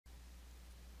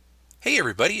Hey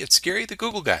everybody, it's Gary the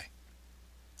Google Guy.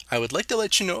 I would like to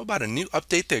let you know about a new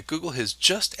update that Google has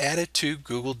just added to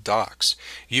Google Docs.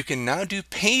 You can now do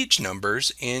page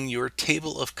numbers in your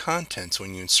table of contents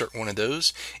when you insert one of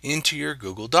those into your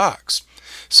Google Docs.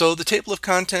 So the table of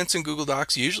contents in Google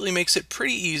Docs usually makes it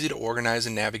pretty easy to organize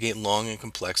and navigate long and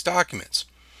complex documents.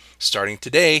 Starting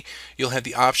today, you'll have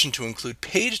the option to include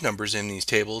page numbers in these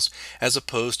tables as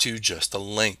opposed to just a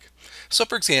link. So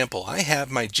for example, I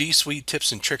have my G Suite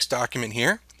Tips and Tricks document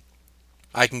here.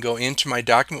 I can go into my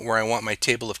document where I want my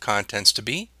table of contents to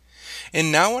be.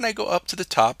 And now when I go up to the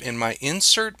top in my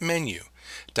Insert menu,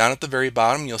 down at the very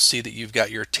bottom you'll see that you've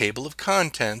got your table of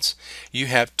contents. You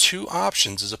have two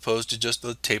options as opposed to just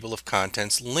the table of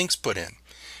contents links put in.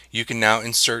 You can now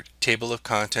insert table of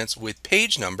contents with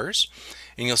page numbers,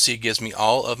 and you'll see it gives me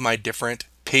all of my different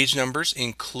page numbers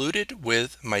included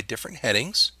with my different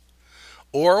headings.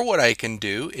 Or what I can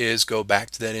do is go back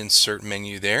to that insert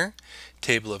menu there,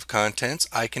 table of contents.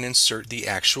 I can insert the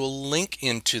actual link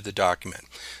into the document.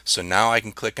 So now I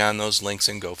can click on those links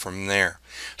and go from there.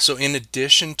 So in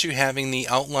addition to having the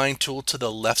outline tool to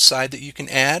the left side that you can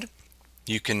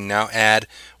now add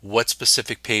what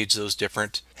specific page those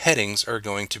different headings are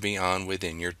going to be on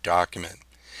within your document.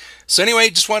 So anyway,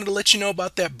 just wanted to let you know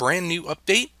about that brand new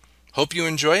update. Hope you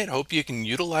enjoy it. Hope you can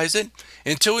utilize it.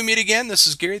 Until we meet again, this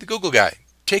is Gary the Google Guy.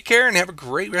 Take care and have a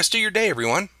great rest of your day,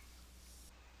 everyone.